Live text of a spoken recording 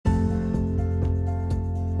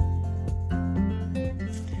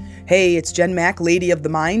Hey, it's Jen Mack, Lady of the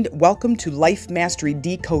Mind. Welcome to Life Mastery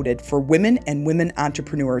Decoded for women and women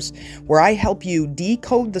entrepreneurs, where I help you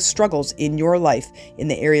decode the struggles in your life in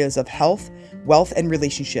the areas of health, wealth, and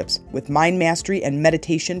relationships with mind mastery and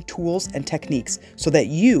meditation tools and techniques so that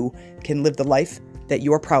you can live the life that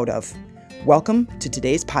you're proud of. Welcome to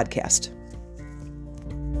today's podcast.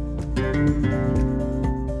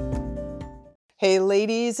 Hey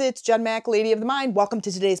ladies, it's Jen Mack, Lady of the Mind. Welcome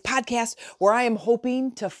to today's podcast where I am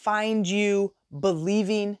hoping to find you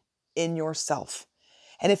believing in yourself.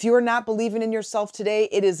 And if you are not believing in yourself today,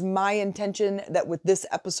 it is my intention that with this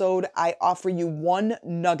episode, I offer you one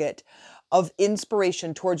nugget of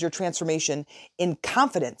inspiration towards your transformation in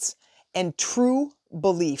confidence and true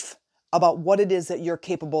belief about what it is that you're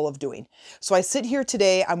capable of doing. So I sit here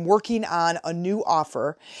today, I'm working on a new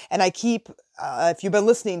offer, and I keep, if you've been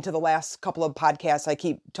listening to the last couple of podcasts, I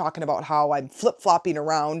keep talking about how I'm flip-flopping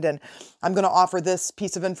around and I'm going to offer this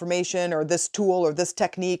piece of information or this tool or this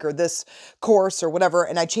technique or this course or whatever,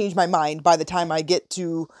 and I change my mind by the time I get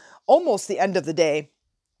to almost the end of the day.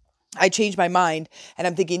 I change my mind and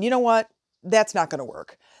I'm thinking, you know what? That's not going to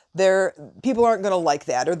work. People aren't going to like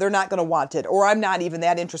that, or they're not going to want it, or I'm not even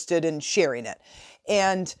that interested in sharing it.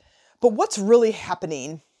 But what's really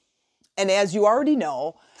happening, and as you already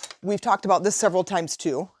know, we've talked about this several times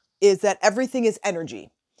too, is that everything is energy.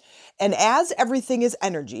 And as everything is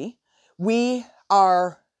energy, we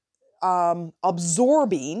are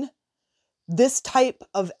absorbing this type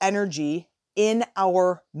of energy in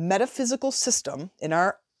our metaphysical system, in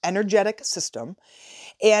our energetic system.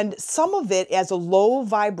 And some of it as a low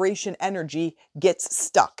vibration energy gets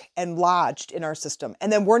stuck and lodged in our system.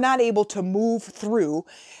 And then we're not able to move through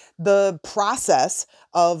the process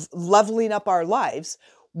of leveling up our lives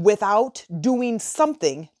without doing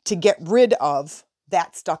something to get rid of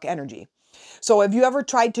that stuck energy. So have you ever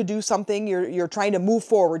tried to do something, you're trying to move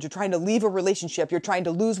forward, you're trying to leave a relationship, you're trying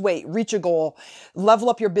to lose weight, reach a goal, level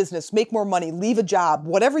up your business, make more money, leave a job,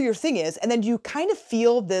 whatever your thing is, and then you kind of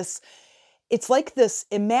feel this, it's like this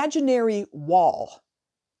imaginary wall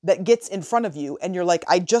that gets in front of you and you're like,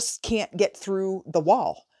 I just can't get through the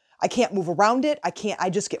wall. I can't move around it. I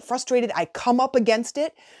just get frustrated. I come up against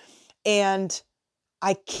it and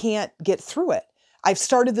I can't get through it. I've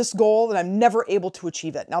started this goal and I'm never able to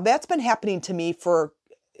achieve it. Now that's been happening to me for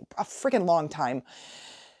a freaking long time.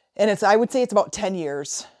 And I would say it's about 10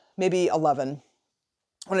 years, maybe 11.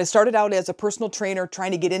 When I started out as a personal trainer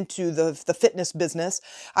trying to get into the fitness business,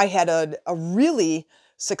 I had a really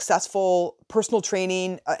successful personal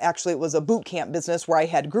training. Actually, it was a boot camp business where I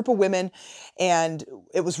had a group of women and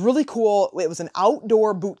it was really cool. It was an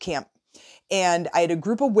outdoor boot camp. And I had a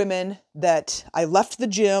group of women that I left the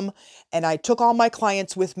gym and I took all my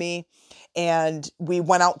clients with me and we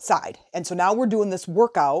went outside. And so now we're doing this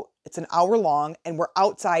workout. It's an hour long and we're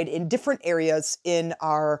outside in different areas in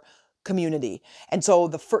our community. And so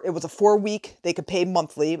it was a 4-week, they could pay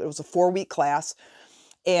monthly, but it was a 4-week class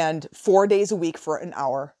and 4 days a week for an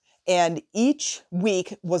hour. And each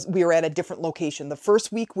week we were at a different location. The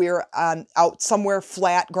first week we were out somewhere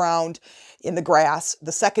flat ground in the grass.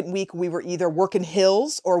 The second week we were either working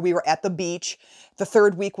hills or we were at the beach. The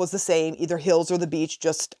third week was the same, either hills or the beach,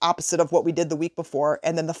 just opposite of what we did the week before.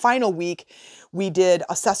 And then the final week we did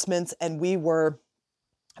assessments and we were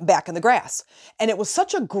back in the grass. And it was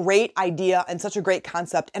such a great idea and such a great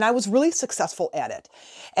concept. And I was really successful at it.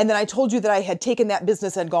 And then I told you that I had taken that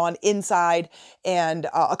business and gone inside and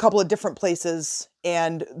a couple of different places.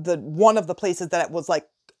 And one of the places that it was like,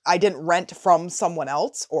 I didn't rent from someone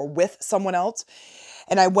else or with someone else.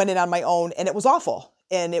 And I went in on my own and it was awful.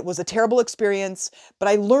 And it was a terrible experience, but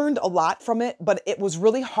I learned a lot from it. But it was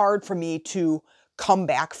really hard for me to come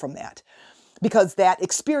back from that, because that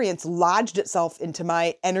experience lodged itself into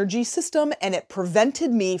my energy system and it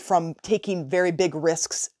prevented me from taking very big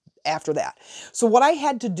risks after that. So what I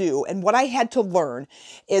had to do and what I had to learn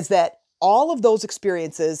is that all of those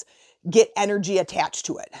experiences get energy attached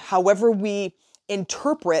to it, however we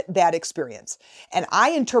interpret that experience. And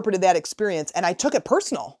I interpreted that experience and I took it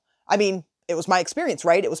personal. I mean, it was my experience,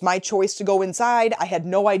 right? It was my choice to go inside. I had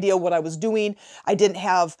no idea what I was doing. I didn't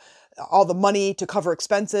have all the money to cover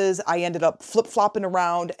expenses. I ended up flip-flopping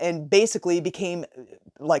around and basically became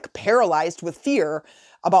like paralyzed with fear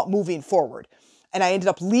about moving forward. And I ended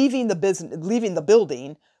up leaving the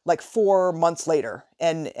building like 4 months later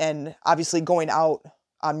and obviously going out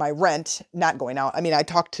on my rent, not going out. I mean, I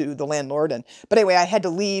talked to the landlord but anyway, I had to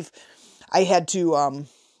leave. I had to,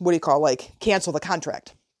 cancel the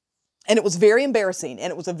contract. And it was very embarrassing and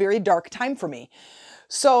it was a very dark time for me.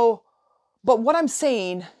 So, but what I'm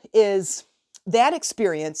saying is that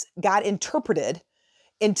experience got interpreted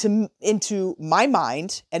into my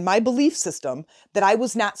mind and my belief system that I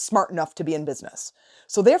was not smart enough to be in business.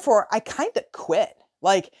 So therefore, I kind of quit.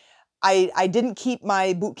 Like I didn't keep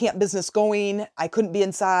my boot camp business going. I couldn't be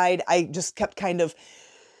inside. I just kept kind of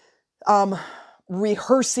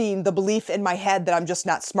rehearsing the belief in my head that I'm just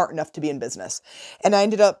not smart enough to be in business. And I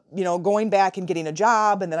ended up, going back and getting a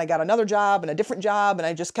job, and then I got another job and a different job, and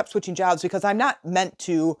I just kept switching jobs because I'm not meant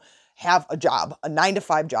to have a job, a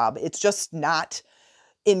 9-to-5 job. It's just not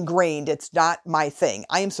ingrained. It's not my thing.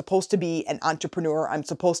 I am supposed to be an entrepreneur. I'm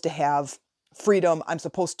supposed to have freedom. I'm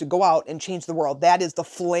supposed to go out and change the world. That is the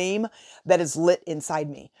flame that is lit inside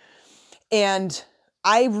me. And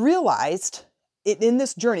I realized in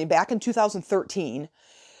this journey back in 2013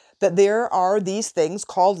 that there are these things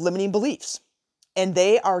called limiting beliefs. And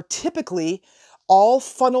they are typically all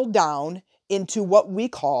funneled down into what we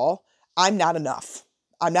call, I'm not enough.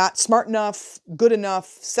 I'm not smart enough, good enough,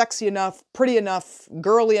 sexy enough, pretty enough,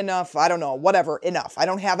 girly enough, I don't know, whatever, enough. I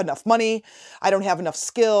don't have enough money. I don't have enough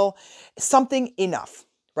skill, something enough,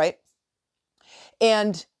 right?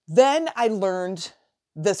 And then I learned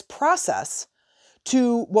this process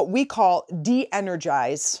to what we call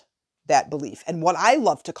de-energize that belief. And what I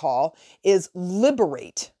love to call is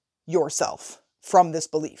liberate yourself from this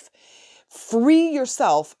belief. Free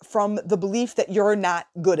yourself from the belief that you're not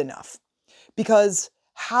good enough. Because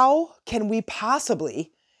how can we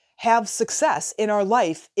possibly have success in our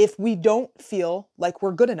life if we don't feel like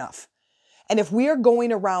we're good enough? And if we are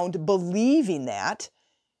going around believing that,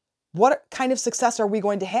 what kind of success are we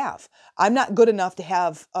going to have? I'm not good enough to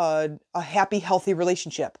have a happy, healthy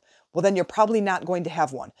relationship. Well, then you're probably not going to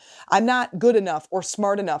have one. I'm not good enough or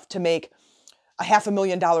smart enough to make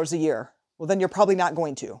 $500,000 a year. Well, then you're probably not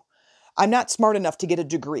going to. I'm not smart enough to get a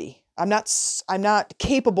degree. I'm not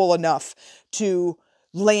capable enough to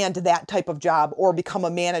land that type of job or become a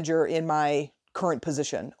manager in my current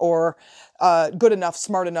position, or good enough,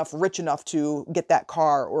 smart enough, rich enough to get that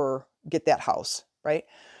car or get that house, right?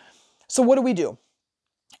 So what do?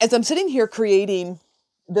 As I'm sitting here creating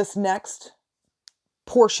this next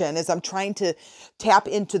portion, as I'm trying to tap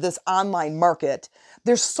into this online market,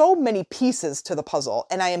 there's so many pieces to the puzzle,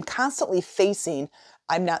 and I am constantly facing,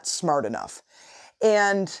 I'm not smart enough.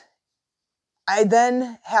 And I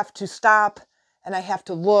then have to stop, and I have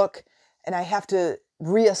to look, and I have to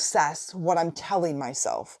reassess what I'm telling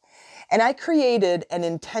myself. And I created an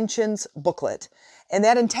intentions booklet. And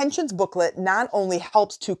that intentions booklet not only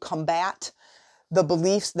helps to combat the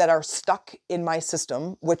beliefs that are stuck in my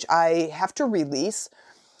system, which I have to release,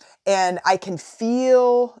 and I can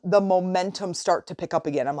feel the momentum start to pick up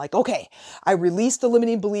again. I'm like, okay, I released the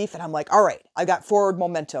limiting belief, and I'm like, all right, I got forward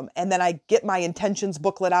momentum. And then I get my intentions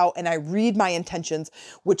booklet out and I read my intentions,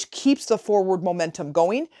 which keeps the forward momentum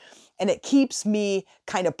going. And it keeps me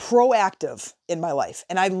kind of proactive in my life.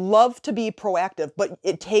 And I love to be proactive, but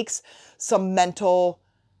it takes some mental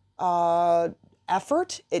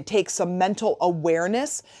effort. It takes some mental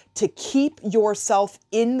awareness to keep yourself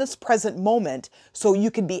in this present moment so you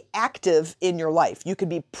can be active in your life. You can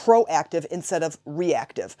be proactive instead of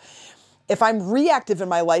reactive. If I'm reactive in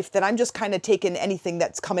my life, then I'm just kind of taking anything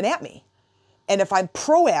that's coming at me. And if I'm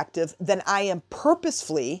proactive, then I am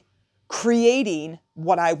purposefully creating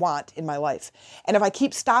what I want in my life. And if I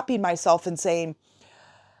keep stopping myself and saying,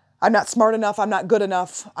 I'm not smart enough, I'm not good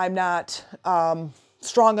enough, I'm not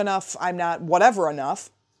strong enough, I'm not whatever enough,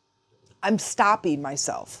 I'm stopping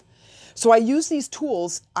myself. So I use these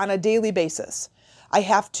tools on a daily basis. I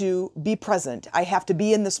have to be present. I have to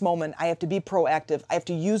be in this moment. I have to be proactive. I have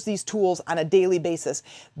to use these tools on a daily basis.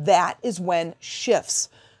 That is when shifts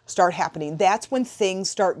start happening. That's when things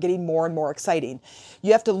start getting more and more exciting.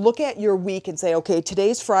 You have to look at your week and say, okay,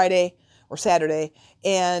 today's Friday or Saturday,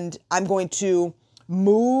 and I'm going to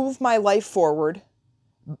move my life forward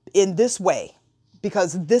in this way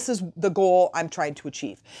because this is the goal I'm trying to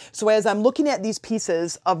achieve. So as I'm looking at these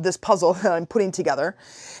pieces of this puzzle that I'm putting together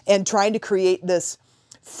and trying to create this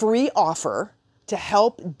free offer to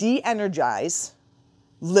help de-energize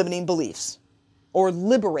limiting beliefs or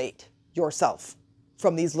liberate yourself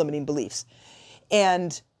from these limiting beliefs.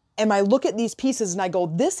 And I look at these pieces and I go,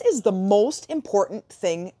 this is the most important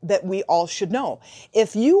thing that we all should know.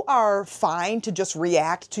 If you are fine to just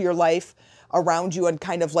react to your life around you and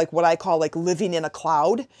kind of like what I call like living in a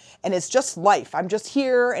cloud, and it's just life. I'm just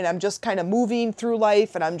here and I'm just kind of moving through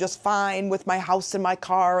life and I'm just fine with my house and my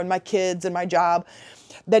car and my kids and my job,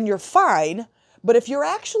 then you're fine. But if you're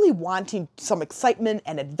actually wanting some excitement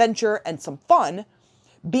and adventure and some fun,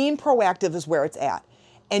 being proactive is where it's at.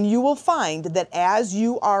 And you will find that as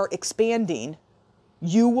you are expanding,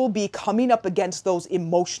 you will be coming up against those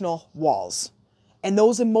emotional walls. And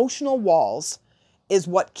those emotional walls is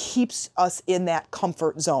what keeps us in that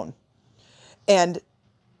comfort zone. And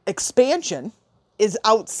expansion is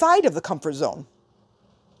outside of the comfort zone.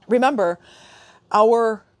 Remember,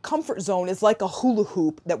 our comfort zone is like a hula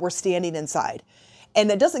hoop that we're standing inside, and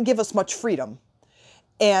it doesn't give us much freedom.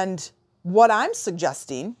 And what I'm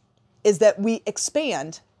suggesting is that we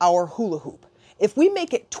expand our hula hoop. If we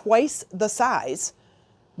make it twice the size,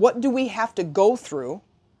 what do we have to go through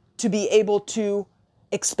to be able to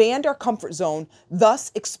expand our comfort zone,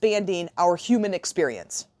 thus expanding our human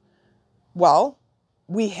experience? Well,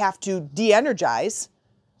 we have to de-energize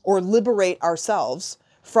or liberate ourselves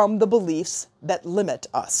from the beliefs that limit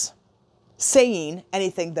us. Saying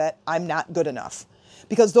anything that I'm not good enough.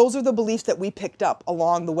 Because those are the beliefs that we picked up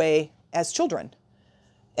along the way as children.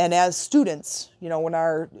 And as students, when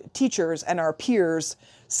our teachers and our peers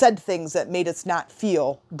said things that made us not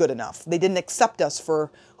feel good enough. They didn't accept us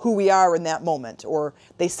for who we are in that moment, or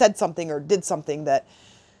they said something or did something that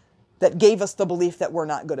gave us the belief that we're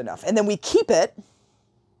not good enough. And then we keep it,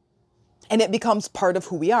 and it becomes part of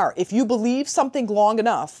who we are. If you believe something long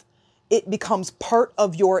enough, it becomes part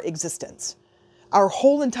of your existence. Our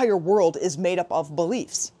whole entire world is made up of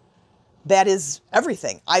beliefs. That is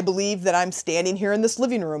everything. I believe that I'm standing here in this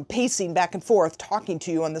living room, pacing back and forth, talking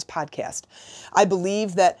to you on this podcast. I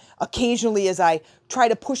believe that occasionally as I try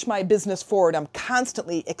to push my business forward, I'm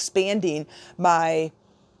constantly expanding my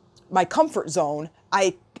comfort zone.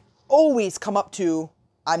 I always come up to,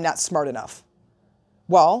 I'm not smart enough.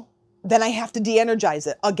 Well, then I have to de-energize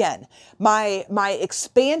it again. My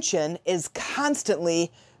expansion is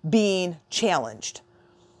constantly being challenged.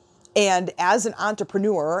 And as an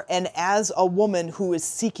entrepreneur and as a woman who is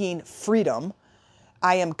seeking freedom,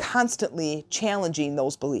 I am constantly challenging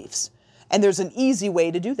those beliefs. And there's an easy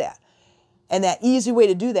way to do that. And that easy way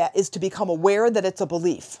to do that is to become aware that it's a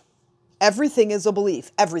belief. Everything is a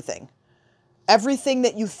belief, everything. Everything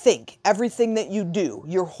that you think, everything that you do,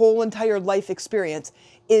 your whole entire life experience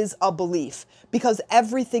is a belief, because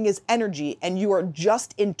everything is energy and you are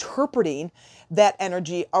just interpreting that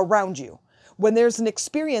energy around you. When there's an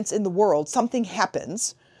experience in the world, something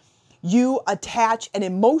happens, you attach an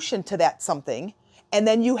emotion to that something, and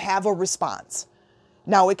then you have a response.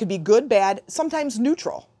 Now, it could be good, bad, sometimes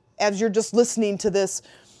neutral. As you're just listening to this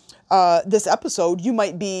episode, you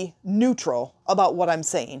might be neutral about what I'm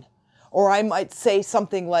saying. Or I might say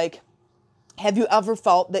something like, have you ever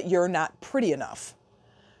felt that you're not pretty enough?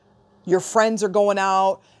 Your friends are going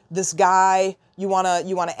out, this guy, you want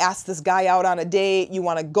to ask this guy out on a date, you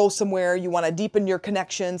want to go somewhere, you want to deepen your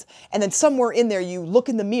connections, and then somewhere in there you look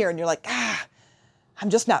in the mirror and you're like, I'm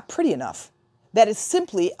just not pretty enough. That is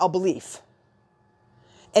simply a belief.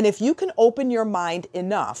 And if you can open your mind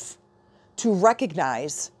enough to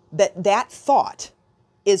recognize that that thought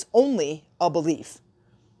is only a belief.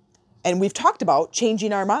 And we've talked about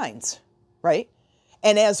changing our minds, right?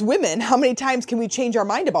 And as women, how many times can we change our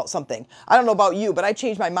mind about something? I don't know about you, but I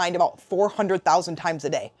change my mind about 400,000 times a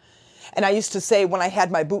day. And I used to say, when I had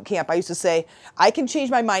my boot camp, I used to say, I can change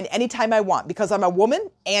my mind anytime I want because I'm a woman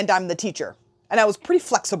and I'm the teacher. And I was pretty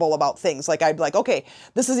flexible about things. Like I'd be like, okay,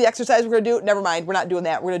 this is the exercise we're going to do. Never mind, we're not doing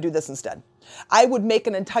that. We're going to do this instead. I would make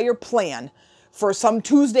an entire plan for some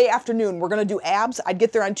Tuesday afternoon. We're going to do abs. I'd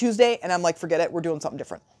get there on Tuesday and I'm like, forget it. We're doing something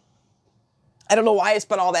different. I don't know why I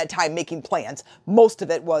spent all that time making plans. Most of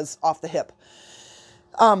it was off the hip.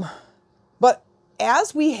 But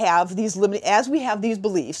as we have these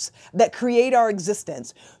beliefs that create our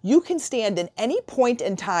existence, you can stand in any point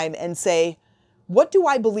in time and say, what do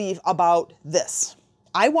I believe about this?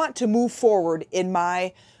 I want to move forward in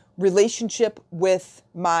my relationship with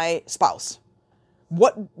my spouse.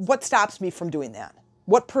 What stops me from doing that?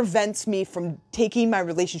 What prevents me from taking my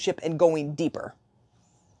relationship and going deeper?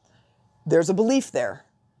 There's a belief there.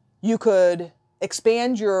 You could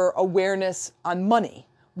expand your awareness on money.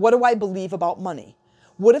 What do I believe about money?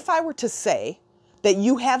 What if I were to say that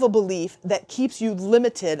you have a belief that keeps you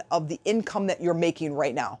limited of the income that you're making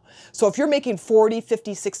right now? So if you're making 40,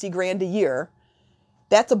 50, 60 grand a year,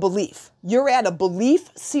 that's a belief. You're at a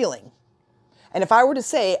belief ceiling. And if I were to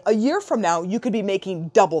say a year from now, you could be making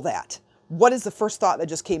double that, what is the first thought that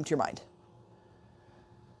just came to your mind?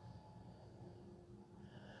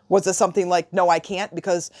 Was it something like, no, I can't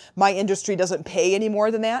because my industry doesn't pay any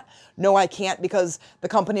more than that? No, I can't because the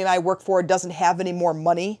company I work for doesn't have any more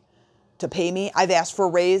money to pay me. I've asked for a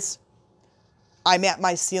raise. I'm at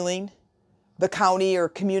my ceiling. The county or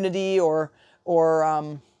community or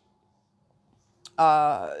town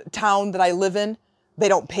that I live in, they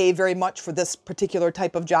don't pay very much for this particular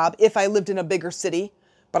type of job. If I lived in a bigger city,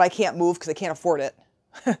 but I can't move because I can't afford it.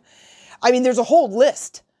 I mean, there's a whole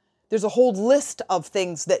list. There's a whole list of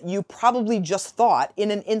things that you probably just thought in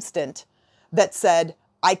an instant that said,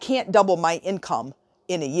 I can't double my income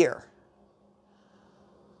in a year.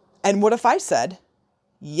 And what if I said,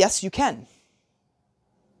 yes, you can.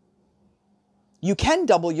 You can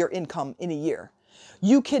double your income in a year.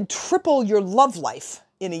 You could triple your love life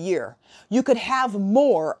in a year. You could have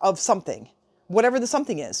more of something, whatever the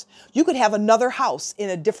something is. You could have another house in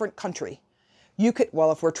a different country. You could,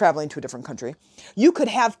 well, if we're traveling to a different country, you could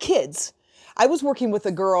have kids. I was working with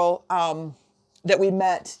a girl that we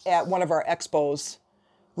met at one of our expos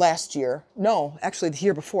last year. No, actually the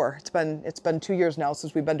year before. It's been 2 years now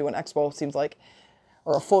since we've been to an expo, seems like,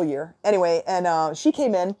 or a full year. Anyway, and she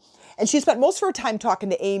came in and she spent most of her time talking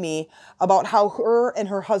to Amy about how her and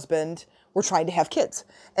her husband were trying to have kids.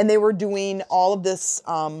 And they were doing all of this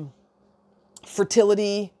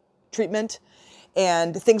fertility treatment,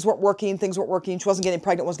 and things weren't working. She wasn't getting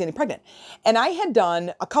pregnant. And I had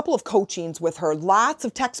done a couple of coachings with her, lots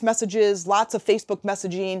of text messages, lots of Facebook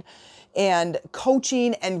messaging, and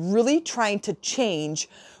coaching, and really trying to change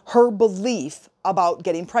her belief about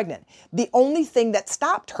getting pregnant. The only thing that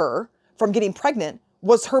stopped her from getting pregnant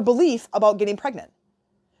was her belief about getting pregnant.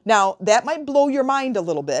 Now, that might blow your mind a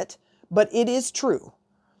little bit, but it is true.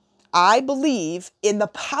 I believe in the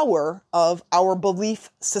power of our belief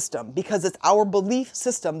system, because it's our belief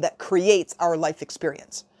system that creates our life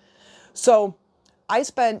experience. So I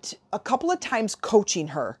spent a couple of times coaching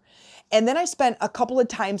her, and then I spent a couple of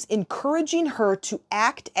times encouraging her to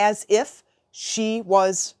act as if she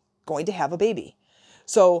was going to have a baby.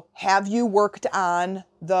 So, have you worked on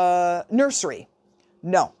the nursery?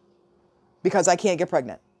 No, because I can't get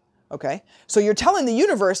pregnant. Okay. So you're telling the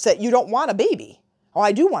universe that you don't want a baby. Oh,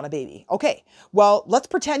 I do want a baby. Okay. Well, let's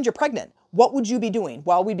pretend you're pregnant. What would you be doing?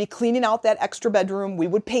 Well, we'd be cleaning out that extra bedroom. We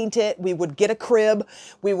would paint it. We would get a crib.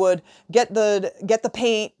 We would get the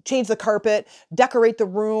paint, change the carpet, decorate the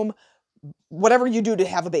room, whatever you do to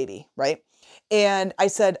have a baby, right? And I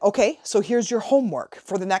said, okay, so here's your homework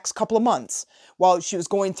for the next couple of months, while she was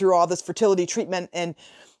going through all this fertility treatment and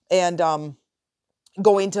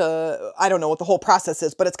going to, I don't know what the whole process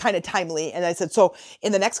is, but it's kind of timely. And I said, so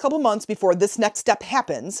in the next couple of months before this next step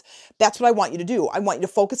happens, that's what I want you to do. I want you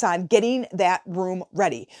to focus on getting that room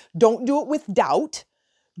ready. Don't do it with doubt.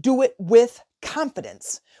 Do it with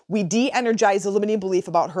confidence. We de-energize the limiting belief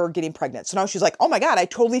about her getting pregnant. So now she's like, oh my God, I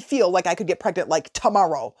totally feel like I could get pregnant like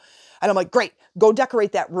tomorrow. And I'm like, great, go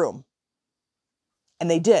decorate that room. And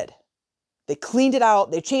they did. They cleaned it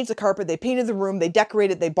out. They changed the carpet. They painted the room. They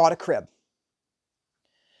decorated. They bought a crib.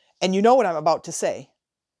 And you know what I'm about to say.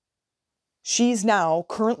 She's now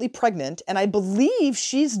currently pregnant, and I believe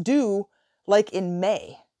she's due like in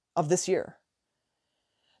May of this year.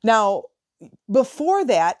 Now, before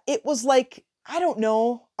that, it was like, I don't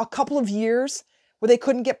know, a couple of years where they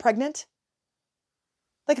couldn't get pregnant.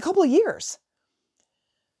 Like a couple of years.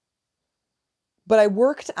 But I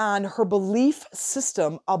worked on her belief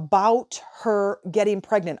system about her getting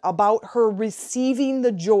pregnant, about her receiving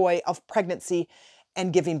the joy of pregnancy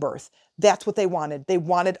and giving birth. That's what they wanted. They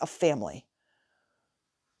wanted a family.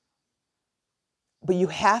 But you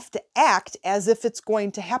have to act as if it's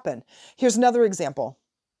going to happen. Here's another example.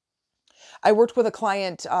 I worked with a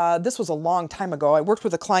client, this was a long time ago. I worked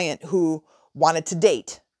with a client who wanted to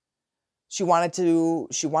date. She wanted to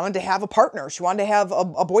have a partner. She wanted to have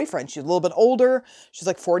a boyfriend. She's a little bit older. She's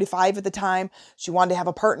like 45 at the time. She wanted to have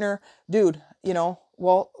a partner. Dude,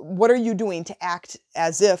 well, what are you doing to act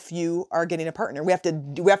as if you are getting a partner? We have to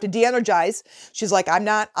de-energize. She's like, I'm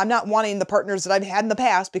not wanting the partners that I've had in the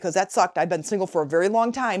past because that sucked. I've been single for a very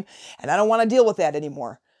long time and I don't want to deal with that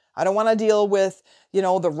anymore. I don't want to deal with,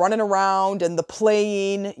 the running around and the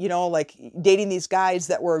playing, like dating these guys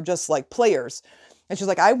that were just like players. And she's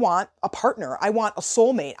like, I want a partner. I want a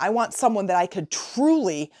soulmate. I want someone that I could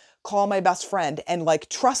truly call my best friend and like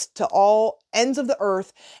trust to all ends of the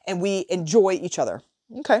earth, and we enjoy each other.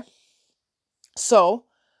 Okay. So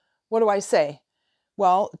what do I say?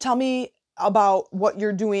 Well, tell me about what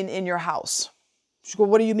you're doing in your house. She goes,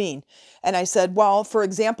 what do you mean? And I said, well, for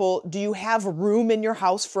example, do you have a room in your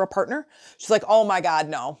house for a partner? She's like, oh my God,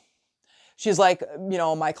 no. She's like,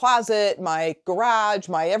 my closet, my garage,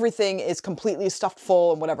 my everything is completely stuffed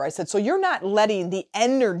full and whatever. I said, so you're not letting the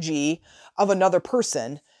energy of another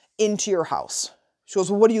person into your house. She goes,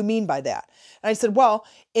 well, what do you mean by that? And I said, well,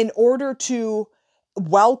 in order to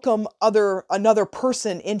welcome another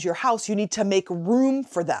person into your house, you need to make room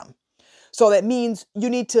for them. So that means you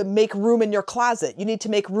need to make room in your closet. You need to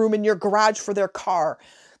make room in your garage for their car.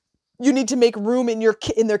 You need to make room in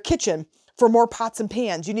their kitchen for more pots and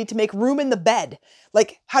pans. You need to make room in the bed.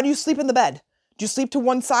 Like, how do you sleep in the bed? Do you sleep to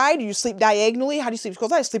one side? Do you sleep diagonally? How do you sleep? She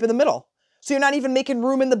goes, I sleep in the middle. So you're not even making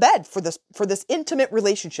room in the bed for this intimate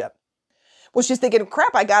relationship. Well, she's thinking,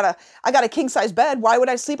 crap, I got a king size bed. Why would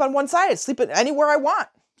I sleep on one side? I sleep anywhere I want.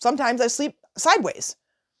 Sometimes I sleep sideways.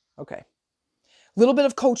 Okay. Little bit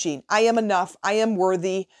of coaching. I am enough. I am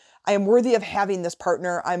worthy. I am worthy of having this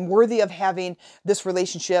partner. I'm worthy of having this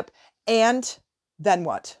relationship. And then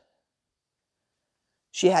what?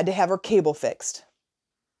 She had to have her cable fixed.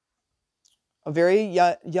 A very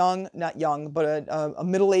young, not young, but a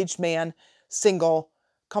middle-aged man, single,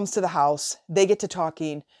 comes to the house. They get to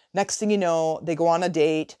talking. Next thing you know, they go on a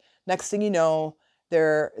date. Next thing you know,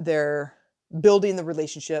 they're building the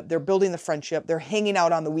relationship. They're building the friendship. They're hanging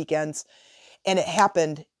out on the weekends. And it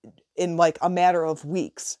happened in like a matter of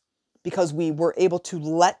weeks because we were able to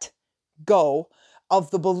let go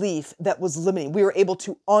of the belief that was limiting. We were able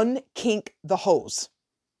to unkink the hose.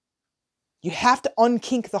 You have to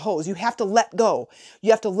unkink the hose. You have to let go. You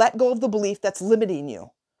have to let go of the belief that's limiting you.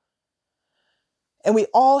 And we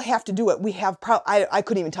all have to do it. We have, I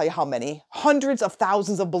couldn't even tell you how many, hundreds of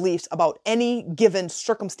thousands of beliefs about any given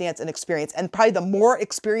circumstance and experience. And probably the more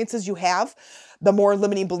experiences you have, the more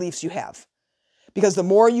limiting beliefs you have. Because the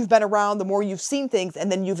more you've been around, the more you've seen things,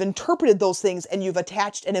 and then you've interpreted those things and you've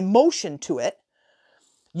attached an emotion to it.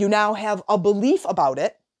 You now have a belief about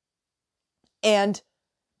it. And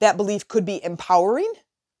that belief could be empowering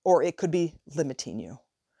or it could be limiting you.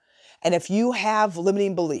 And if you have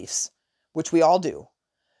limiting beliefs, which we all do,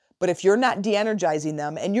 but if you're not de-energizing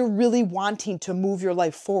them and you're really wanting to move your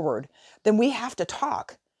life forward, then we have to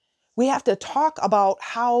talk. We have to talk about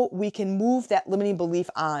how we can move that limiting belief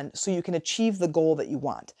on so you can achieve the goal that you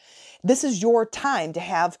want. This is your time to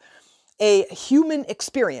have a human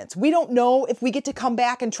experience. We don't know if we get to come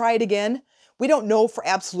back and try it again. We don't know for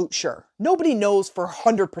absolute sure. Nobody knows for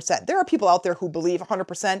 100%. There are people out there who believe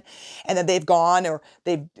 100% and that they've gone or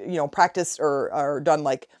they've, practiced or done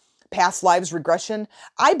like past lives regression.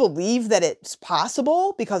 I believe that it's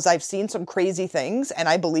possible because I've seen some crazy things and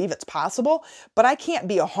I believe it's possible, but I can't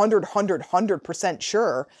be 100%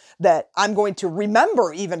 sure that I'm going to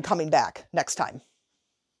remember even coming back next time.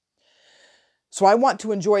 So I want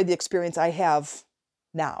to enjoy the experience I have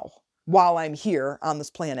now while I'm here on this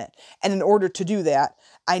planet. And in order to do that,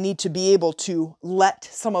 I need to be able to let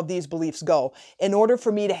some of these beliefs go. In order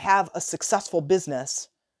for me to have a successful business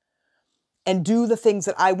and do the things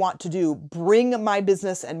that I want to do, bring my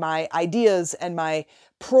business and my ideas and my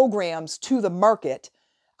programs to the market,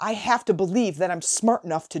 I have to believe that I'm smart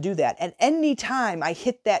enough to do that. And anytime I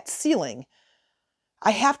hit that ceiling,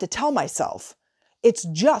 I have to tell myself, it's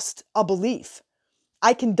just a belief.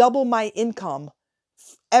 I can double my income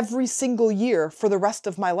every single year for the rest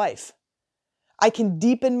of my life. I can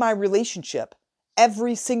deepen my relationship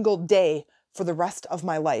every single day for the rest of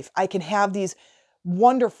my life. I can have these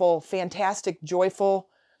wonderful, fantastic, joyful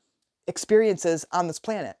experiences on this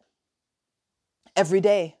planet every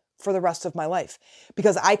day for the rest of my life.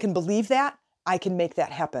 Because I can believe that, I can make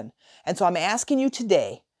that happen. And so I'm asking you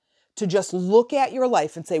today to just look at your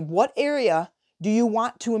life and say, what area do you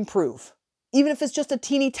want to improve? Even if it's just a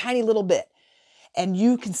teeny tiny little bit. And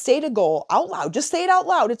you can state a goal out loud. Just say it out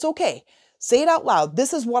loud. It's okay. Say it out loud.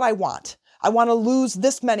 This is what I want. I want to lose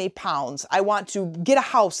this many pounds. I want to get a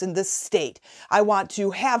house in this state. I want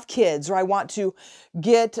to have kids, or I want to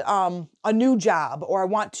get a new job, or I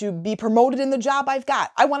want to be promoted in the job I've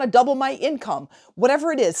got. I want to double my income.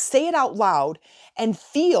 Whatever it is, say it out loud and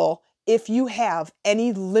feel if you have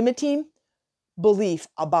any limiting belief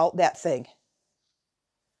about that thing.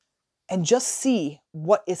 And just see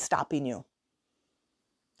what is stopping you.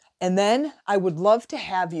 And then I would love to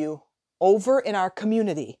have you over in our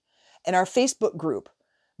community, in our Facebook group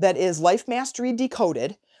that is Life Mastery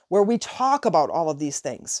Decoded, where we talk about all of these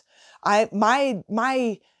things.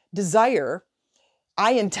 My desire,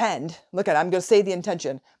 I intend, I'm going to say the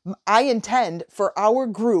intention. I intend for our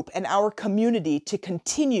group and our community to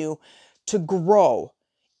continue to grow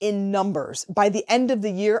in numbers. By the end of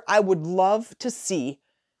the year, I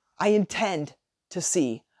intend to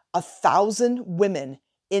see 1,000 women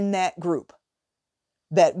in that group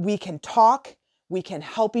that we can talk, we can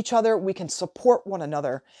help each other, we can support one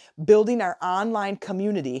another, building our online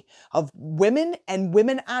community of women and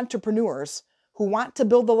women entrepreneurs who want to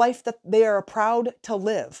build the life that they are proud to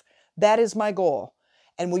live. That is my goal.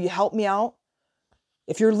 And will you help me out?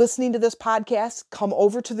 If you're listening to this podcast, come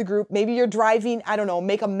over to the group. Maybe you're driving, I don't know,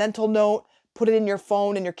 make a mental note, put it in your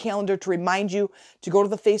phone and your calendar to remind you to go to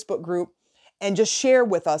the Facebook group and just share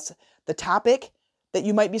with us the topic that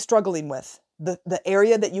you might be struggling with, the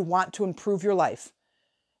area that you want to improve your life.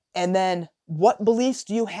 And then what beliefs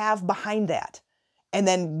do you have behind that? and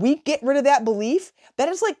then we get rid of that belief, that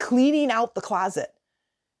is like cleaning out the closet.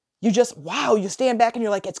 You just, wow, you stand back and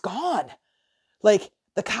you're like, it's gone. Like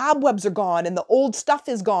the cobwebs are gone and the old stuff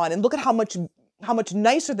is gone. And look at how much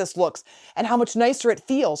nicer this looks and how much nicer it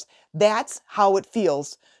feels. That's how it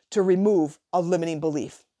feels to remove a limiting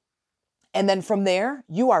belief. And then from there,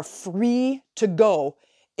 you are free to go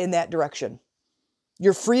in that direction.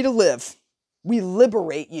 You're free to live. We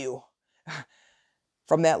liberate you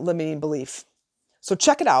from that limiting belief. So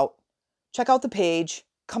check it out. Check out the page.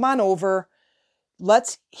 Come on over.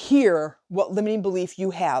 Let's hear what limiting belief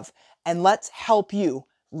you have, and let's help you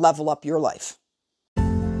level up your life.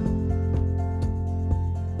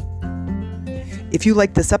 If you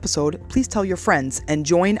like this episode, please tell your friends and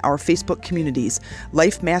join our Facebook communities.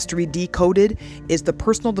 Life Mastery Decoded is the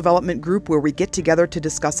personal development group where we get together to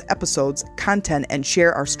discuss episodes, content, and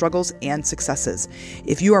share our struggles and successes.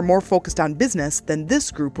 If you are more focused on business, then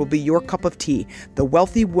this group will be your cup of tea, the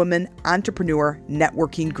Wealthy Woman Entrepreneur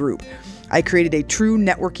Networking Group. I created a true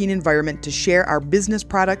networking environment to share our business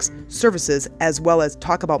products, services, as well as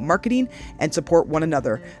talk about marketing and support one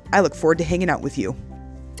another. I look forward to hanging out with you.